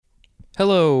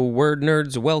Hello, word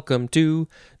nerds. Welcome to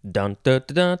dun dun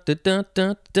dun dun dun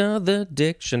dun dun the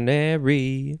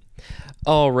dictionary.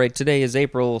 All right, today is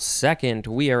April 2nd.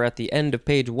 We are at the end of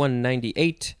page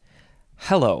 198.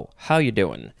 Hello, how you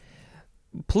doing?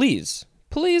 Please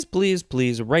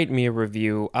write me a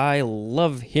review. I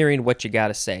love hearing what you got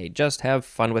to say. Just have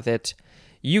fun with it.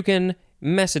 You can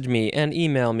message me and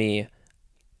email me.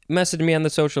 Message me on the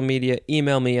social media,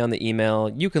 email me on the email.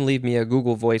 You can leave me a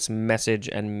Google Voice message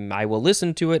and I will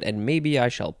listen to it and maybe I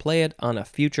shall play it on a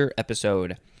future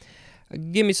episode.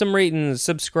 Give me some ratings,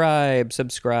 subscribe,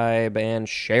 and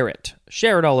share it.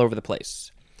 Share it all over the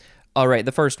place. All right,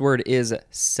 the first word is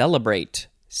celebrate.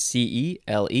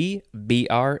 C-E-L-E-B-R-A-T-E.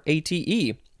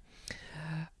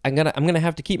 I'm gonna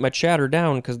have to keep my chatter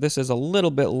down because this is a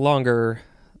little bit longer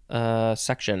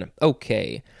section.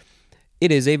 Okay.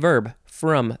 It is a verb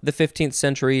from the 15th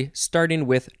century, starting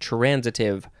with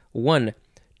transitive. 1.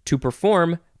 To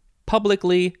perform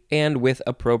publicly and with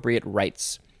appropriate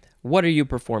rites. What are you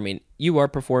performing? You are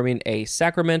performing a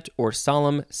sacrament or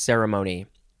solemn ceremony.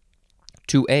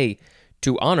 2a.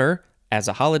 To honor, as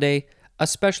a holiday,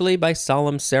 especially by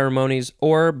solemn ceremonies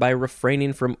or by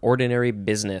refraining from ordinary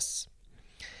business.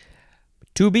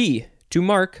 2b. To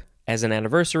mark, as an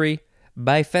anniversary,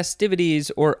 by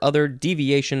festivities or other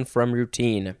deviation from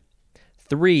routine.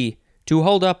 3. To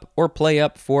hold up or play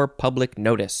up for public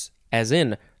notice, as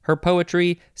in, her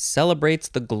poetry celebrates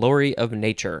the glory of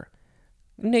nature.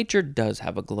 Nature does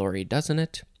have a glory, doesn't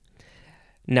it?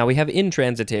 Now we have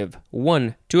intransitive.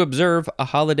 1. To observe a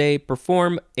holiday,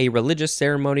 perform a religious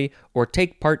ceremony, or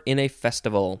take part in a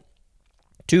festival.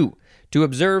 2. To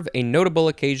observe a notable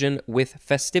occasion with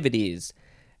festivities.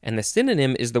 And the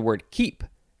synonym is the word keep.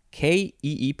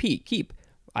 K-E-E-P, keep.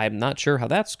 I'm not sure how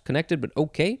that's connected, but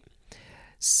okay.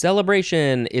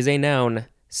 Celebration is a noun.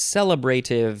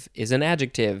 Celebrative is an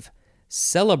adjective.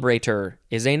 Celebrator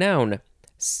is a noun.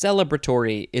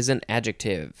 Celebratory is an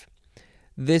adjective.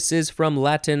 This is from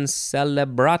Latin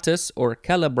celebratus or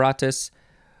celebratus,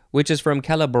 which is from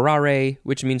celebrare,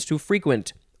 which means to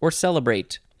frequent or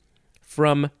celebrate.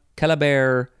 From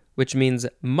celeber, which means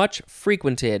much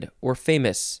frequented or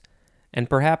famous, and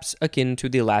perhaps akin to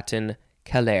the Latin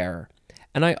celere.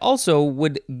 And I also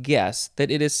would guess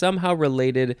that it is somehow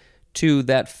related to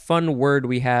that fun word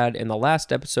we had in the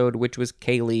last episode, which was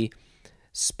Kaylee,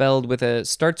 starts with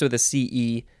a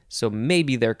C-E, so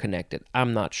maybe they're connected.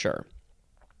 I'm not sure.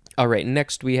 All right,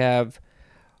 next we have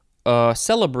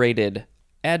celebrated,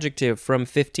 adjective from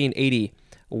 1580,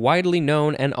 widely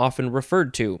known and often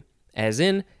referred to, as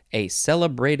in a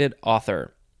celebrated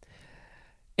author.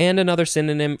 And another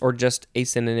synonym, or just a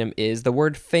synonym, is the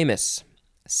word famous.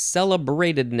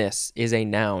 Celebratedness is a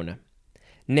noun.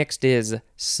 Next is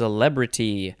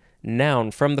celebrity,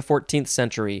 noun from the 14th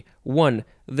century. 1.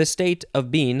 The state of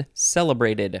being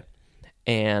celebrated.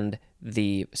 And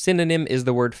the synonym is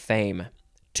the word fame.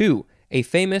 2. A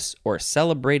famous or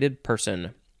celebrated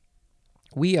person.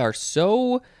 We are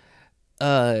so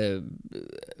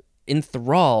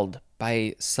enthralled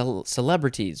by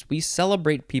celebrities. We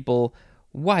celebrate people.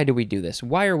 Why do we do this?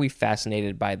 Why are we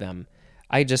fascinated by them?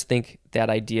 I just think that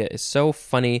idea is so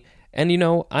funny. And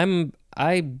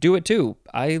I do it too.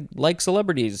 I like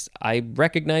celebrities. I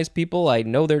recognize people. I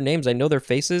know their names. I know their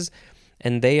faces,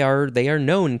 and they are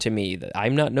known to me.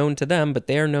 I'm not known to them, but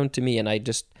they are known to me. And I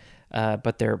just,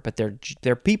 but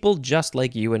they're people just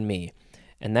like you and me,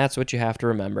 and that's what you have to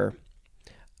remember,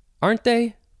 aren't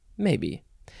they? Maybe.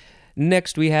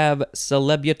 Next we have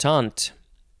celebutante.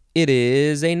 It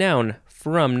is a noun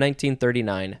from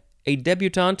 1939. A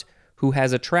debutante who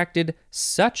has attracted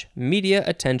such media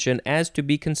attention as to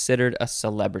be considered a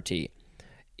celebrity.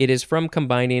 It is from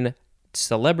combining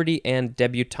celebrity and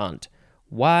debutante.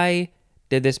 Why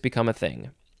did this become a thing?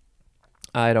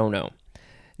 I don't know.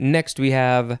 Next we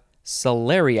have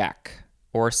celeriac,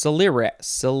 or celeriac.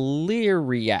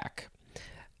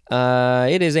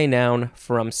 It is a noun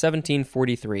from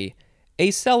 1743. A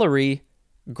celery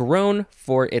grown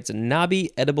for its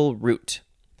knobby edible root.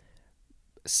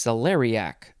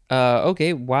 Celeriac.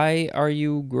 Okay, why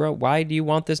do you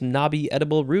want this knobby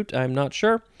edible root? I'm not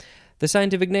sure. The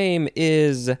scientific name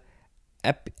is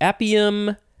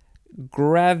Apium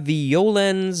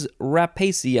graveolens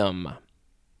rapaceum.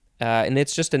 And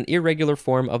it's just an irregular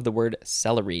form of the word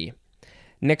celery.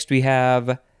 Next we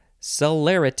have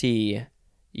celerity.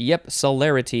 Yep,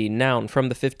 celerity, noun from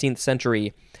the 15th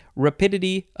century.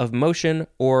 Rapidity of motion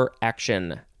or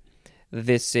action.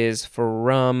 This is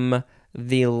from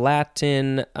the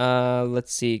Latin,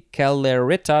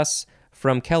 celeritas,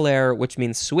 from celer, which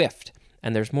means swift,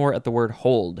 and there's more at the word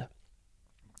hold.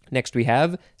 Next we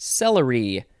have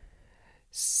celery.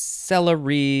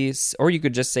 celery, or you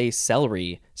could just say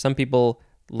celery. Some people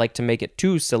like to make it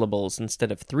 2 syllables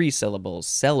instead of 3 syllables.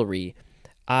 Celery.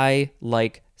 I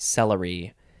like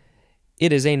celery.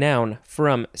 It is a noun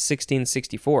from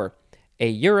 1664, a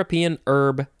European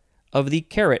herb of the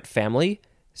carrot family,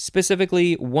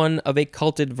 specifically one of a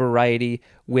cultured variety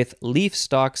with leaf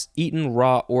stalks eaten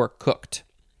raw or cooked.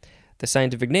 The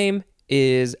scientific name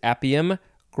is Apium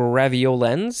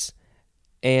graveolens,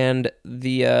 and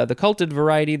the cultured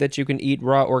variety that you can eat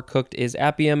raw or cooked is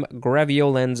Apium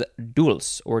graveolens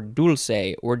dulce, or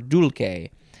dulce, or dulce.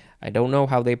 I don't know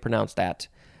how they pronounce that.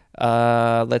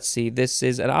 Let's see. This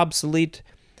is an obsolete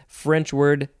French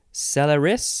word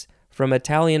celeris from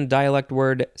Italian dialect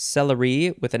word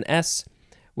celery with an S,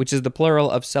 which is the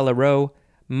plural of celero,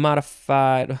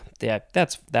 modified. Yeah,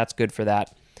 that's good for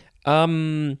that.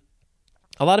 A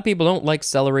lot of people don't like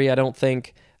celery, I don't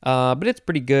think, but it's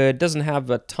pretty good. Doesn't have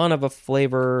a ton of a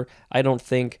flavor, I don't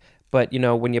think. But,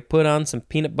 when you put on some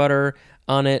peanut butter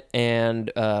on it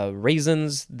and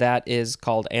raisins, that is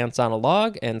called ants on a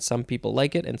log, and some people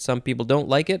like it and some people don't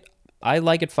like it. I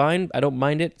like it fine. I don't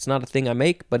mind it. It's not a thing I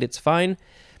make, but it's fine.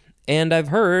 And I've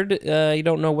heard, you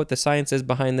don't know what the science is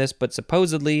behind this, but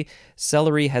supposedly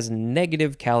celery has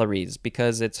negative calories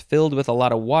because it's filled with a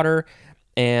lot of water,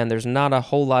 and there's not a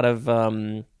whole lot of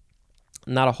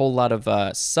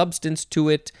substance to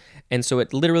it, and so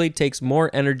it literally takes more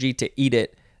energy to eat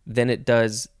it than it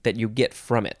does that you get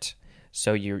from it.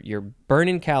 So you're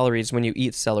burning calories when you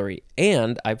eat celery.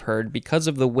 And I've heard, because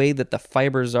of the way that the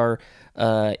fibers are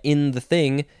in the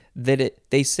thing, that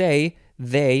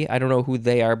I don't know who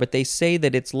they are, but they say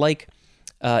that it's like,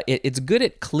 it's good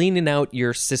at cleaning out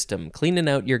your system, cleaning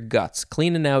out your guts,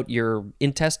 cleaning out your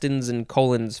intestines and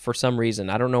colons for some reason.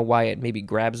 I don't know why. It maybe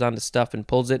grabs onto stuff and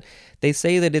pulls it. They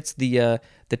say that it's the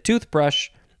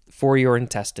toothbrush for your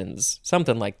intestines,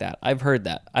 something like that. I've heard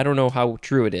that. I don't know how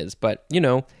true it is, but,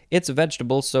 it's a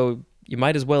vegetable, so you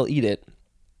might as well eat it.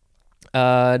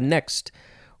 Next,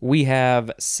 we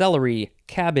have celery,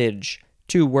 cabbage,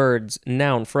 2 words,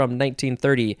 noun from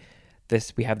 1930.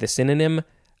 We have the synonym.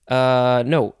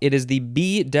 No, it is the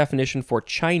B definition for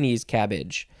Chinese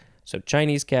cabbage. So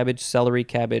Chinese cabbage, celery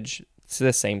cabbage, it's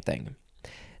the same thing.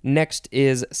 Next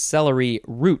is celery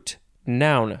root,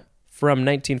 noun from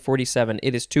 1947.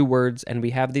 It is 2 words, and we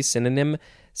have the synonym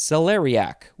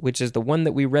celeriac, which is the one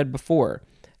that we read before.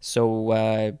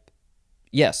 So,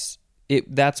 yes,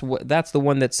 that's the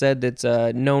one that said it's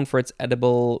known for its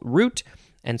edible root,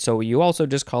 and so you also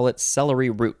just call it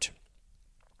celery root.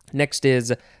 Next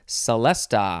is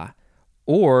celesta,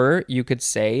 or you could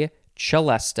say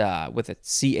celesta with a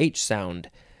CH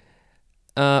sound.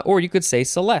 Or you could say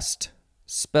celeste,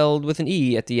 spelled with an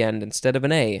E at the end instead of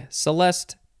an A.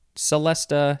 Celeste,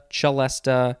 celesta,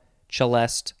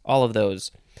 celeste, all of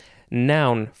those.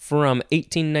 Noun from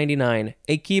 1899,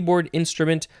 a keyboard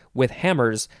instrument with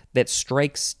hammers that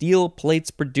strike steel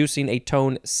plates producing a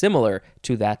tone similar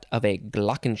to that of a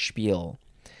glockenspiel.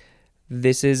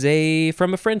 This is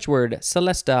from a French word,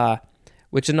 celesta,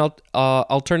 which is an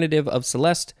alternative of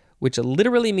celeste, which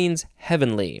literally means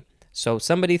heavenly. So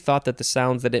somebody thought that the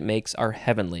sounds that it makes are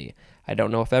heavenly. I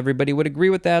don't know if everybody would agree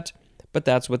with that, but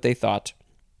that's what they thought.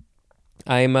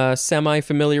 I'm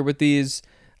semi-familiar with these.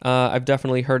 I've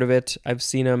definitely heard of it. I've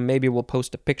seen them. Maybe we'll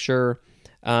post a picture.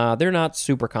 They're not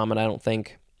super common, I don't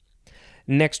think.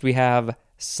 Next, we have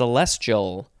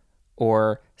celestial,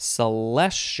 or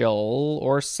celestial,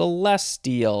 or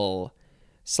celestial.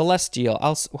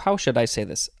 Celestial. How should I say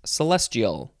this?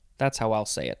 Celestial. That's how I'll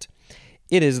say it.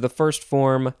 It is the first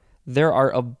form. There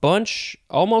are a bunch,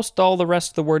 almost all the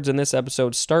rest of the words in this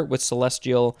episode start with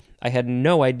celestial. I had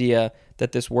no idea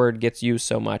that this word gets used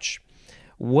so much.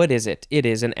 What is it? It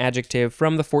is an adjective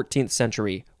from the 14th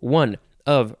century. 1.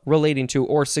 Of, relating to,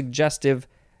 or suggesting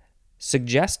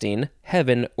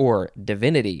heaven or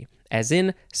divinity, as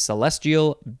in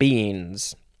celestial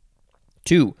beings.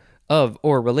 2. Of,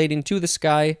 or relating to the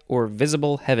sky or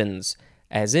visible heavens,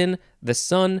 as in the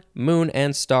sun, moon,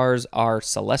 and stars are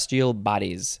celestial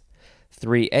bodies.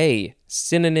 3a.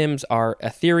 Synonyms are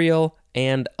ethereal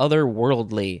and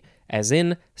otherworldly, as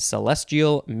in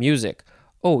celestial music.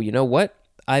 Oh, you know what?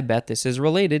 I bet this is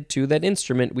related to that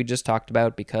instrument we just talked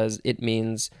about, because it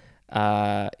means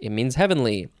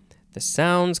heavenly. The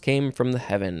sounds came from the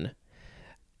heaven.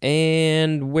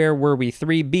 And where were we?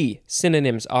 3b.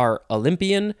 Synonyms are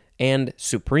Olympian and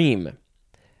supreme.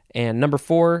 And number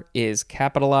 4 is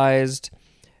capitalized,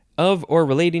 of or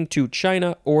relating to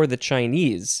China or the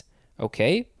Chinese.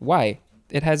 Okay, why?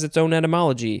 It has its own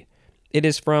etymology. It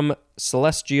is from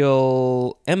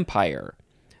Celestial Empire.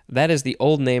 That is the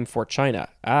old name for China.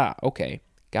 Ah, okay,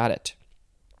 got it.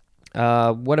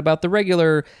 What about the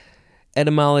regular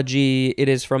etymology? It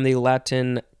is from the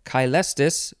Latin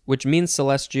caelestis, which means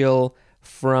celestial,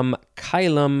 from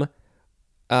caelum,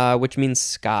 which means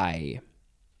sky.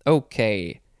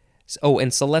 Okay. Oh,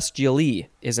 and celestially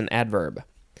is an adverb.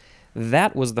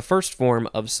 That was the first form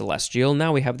of celestial.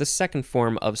 Now we have the second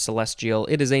form of celestial.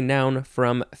 It is a noun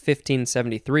from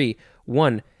 1573.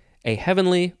 1. A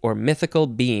heavenly or mythical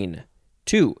being.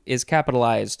 2. Is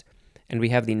capitalized. And we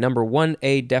have the number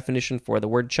 1A definition for the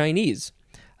word Chinese.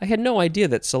 I had no idea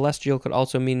that celestial could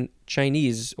also mean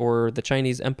Chinese or the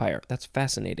Chinese Empire. That's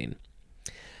fascinating.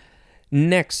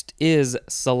 Next is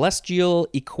celestial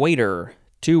equator.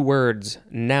 2 words,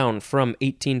 noun from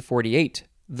 1848.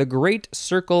 The great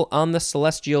circle on the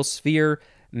celestial sphere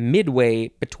midway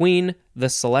between the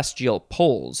celestial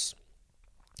poles.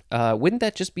 Wouldn't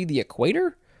that just be the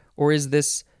equator? Or is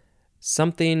this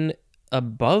something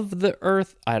above the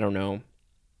Earth? I don't know.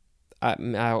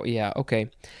 Yeah, okay.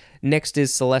 Next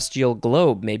is celestial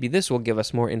globe. Maybe this will give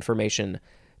us more information.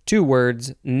 2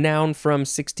 words, noun from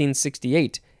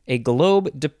 1668. A globe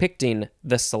depicting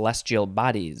the celestial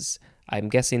bodies. I'm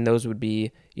guessing those would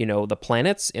be, the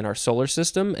planets in our solar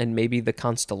system and maybe the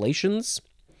constellations.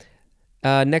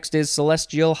 Next is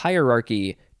celestial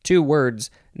hierarchy. 2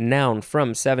 words, noun from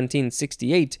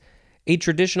 1768. A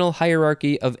traditional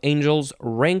hierarchy of angels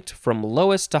ranked from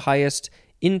lowest to highest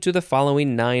into the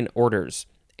following 9 orders: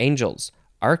 angels,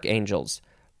 archangels,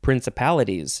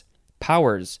 principalities,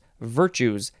 powers,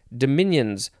 virtues,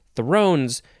 dominions,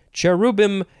 thrones,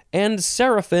 cherubim, and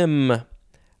seraphim.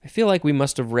 I feel like we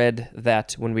must have read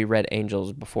that when we read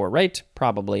angels before, right?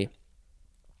 Probably.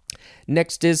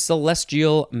 Next is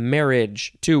celestial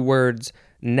marriage. 2 words,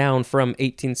 noun from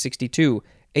 1862.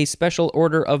 A special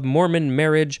order of Mormon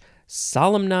marriage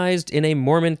solemnized in a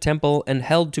Mormon temple and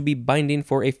held to be binding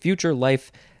for a future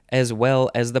life as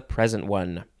well as the present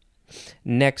one.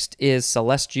 Next is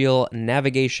celestial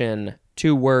navigation.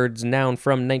 2 words, noun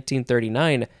from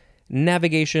 1939.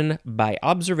 Navigation by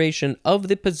observation of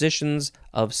the positions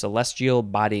of celestial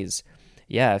bodies.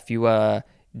 Yeah, if you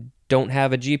don't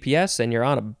have a GPS and you're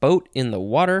on a boat in the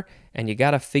water and you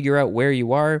got to figure out where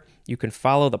you are, you can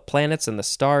follow the planets and the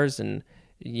stars, and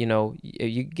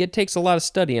it takes a lot of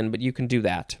studying, but you can do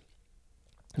that.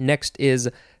 Next is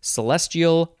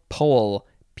celestial pole,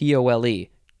 Pole.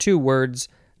 2 words,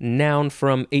 noun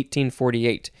from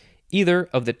 1848. Either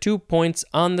of the 2 points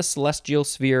on the celestial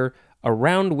sphere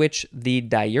around which the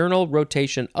diurnal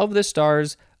rotation of the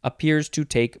stars appears to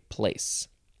take place.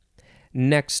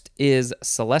 Next is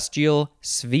celestial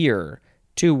sphere.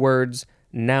 2 words,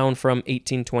 noun from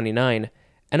 1829.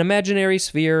 An imaginary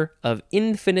sphere of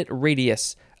infinite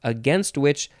radius against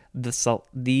which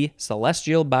the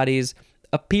celestial bodies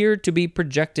appear to be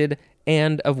projected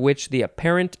and of which the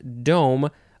apparent dome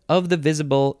of the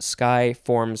visible sky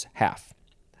forms half.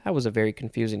 That was a very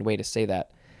confusing way to say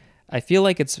that. I feel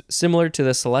like it's similar to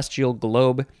the celestial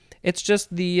globe. It's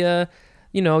just the,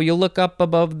 you look up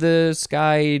above the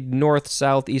sky, north,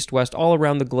 south, east, west, all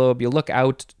around the globe. You look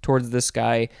out towards the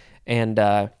sky, and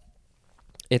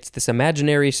it's this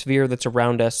imaginary sphere that's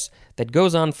around us that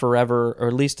goes on forever, or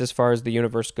at least as far as the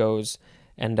universe goes,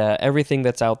 and everything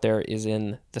that's out there is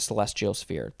in the celestial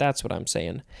sphere. That's what I'm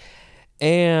saying.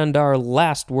 And our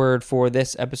last word for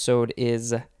this episode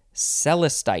is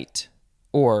celestite,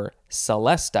 or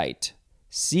celestite,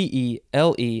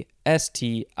 Celestite,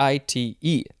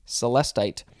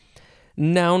 celestite,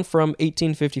 noun from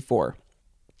 1854.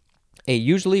 A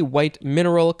usually white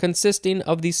mineral consisting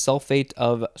of the sulfate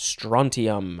of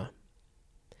strontium.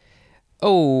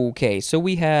 Okay, so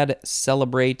we had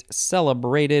celebrate,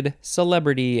 celebrated,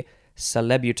 celebrity,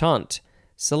 celebutant,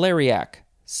 celeriac,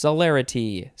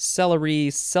 celerity, celery,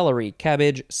 celery,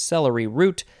 cabbage, celery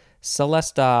root,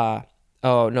 celesta.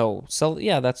 Oh no,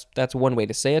 that's one way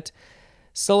to say it.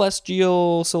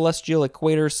 Celestial, celestial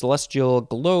equator, celestial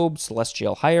globe,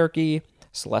 celestial hierarchy,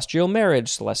 celestial marriage,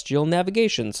 celestial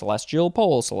navigation, celestial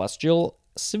pole, celestial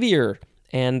sphere,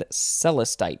 and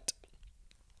celestite.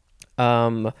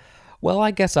 Well,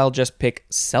 I guess I'll just pick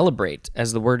celebrate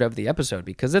as the word of the episode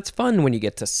because it's fun when you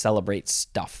get to celebrate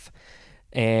stuff.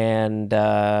 And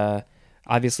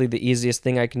obviously the easiest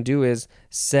thing I can do is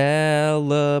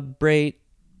celebrate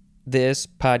this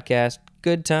podcast.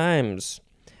 Good times.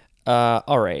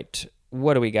 All right.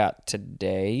 What do we got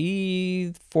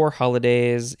today for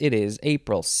holidays? It is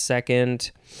April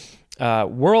 2nd.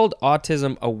 World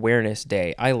Autism Awareness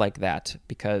Day. I like that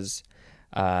because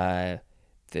how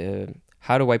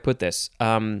do I put this?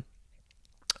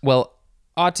 Well,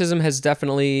 autism has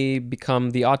definitely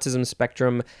become, the autism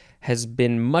spectrum has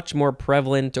been much more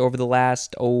prevalent over the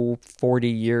last, 40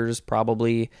 years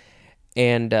probably.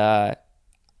 And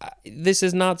this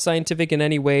is not scientific in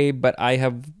any way, but I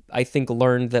have, I think,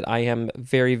 learned that I am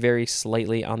very, very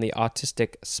slightly on the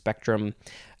autistic spectrum.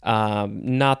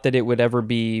 Not that it would ever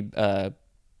be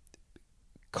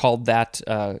called that.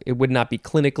 It would not be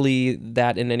clinically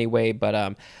that in any way,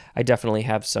 but I definitely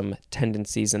have some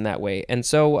tendencies in that way. And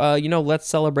so, let's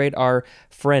celebrate our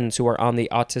friends who are on the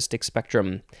autistic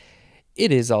spectrum.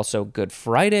 It is also Good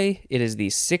Friday. It is the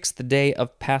 6th day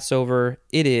of Passover.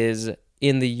 It is,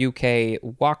 in the UK,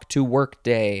 Walk to Work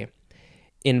Day.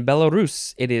 In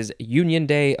Belarus, it is Union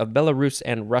Day of Belarus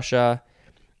and Russia.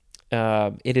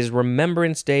 It is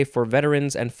Remembrance Day for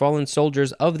veterans and fallen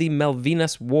soldiers of the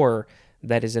Malvinas War,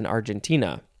 that is in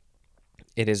Argentina.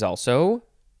 It is also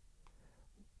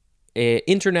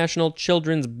International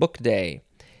Children's Book Day.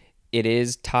 It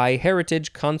is Thai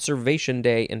Heritage Conservation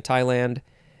Day in Thailand.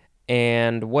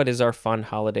 And what is our fun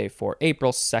holiday for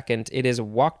April 2nd? It is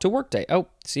Walk to Work Day. Oh,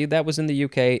 see, that was in the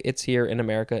UK. It's here in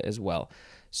America as well.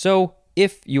 So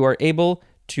if you are able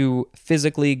to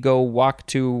physically go walk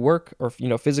to work, or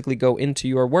physically go into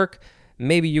your work,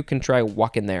 maybe you can try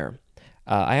walking there.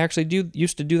 I actually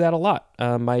used to do that a lot.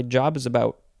 My job is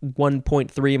about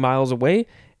 1.3 miles away,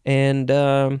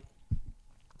 and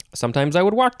sometimes I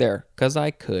would walk there because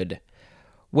I could.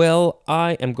 Well,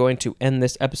 I am going to end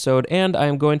this episode, and I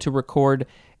am going to record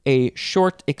a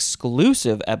short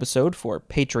exclusive episode for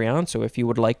Patreon. So if you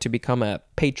would like to become a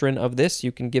patron of this,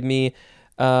 you can give me,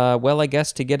 I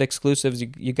guess to get exclusives,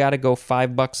 you got to go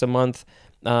 $5 a month.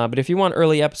 But if you want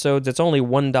early episodes, it's only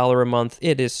 $1 a month.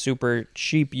 It is super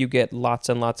cheap. You get lots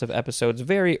and lots of episodes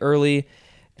very early.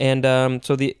 And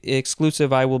so the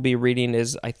exclusive I will be reading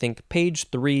is, I think, page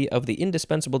 3 of the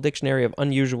Indispensable Dictionary of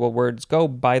Unusual Words. Go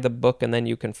buy the book, and then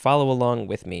you can follow along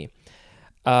with me.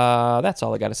 That's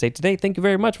all I got to say today. Thank you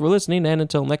very much for listening, and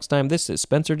until next time, this is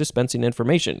Spencer dispensing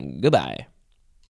information. Goodbye.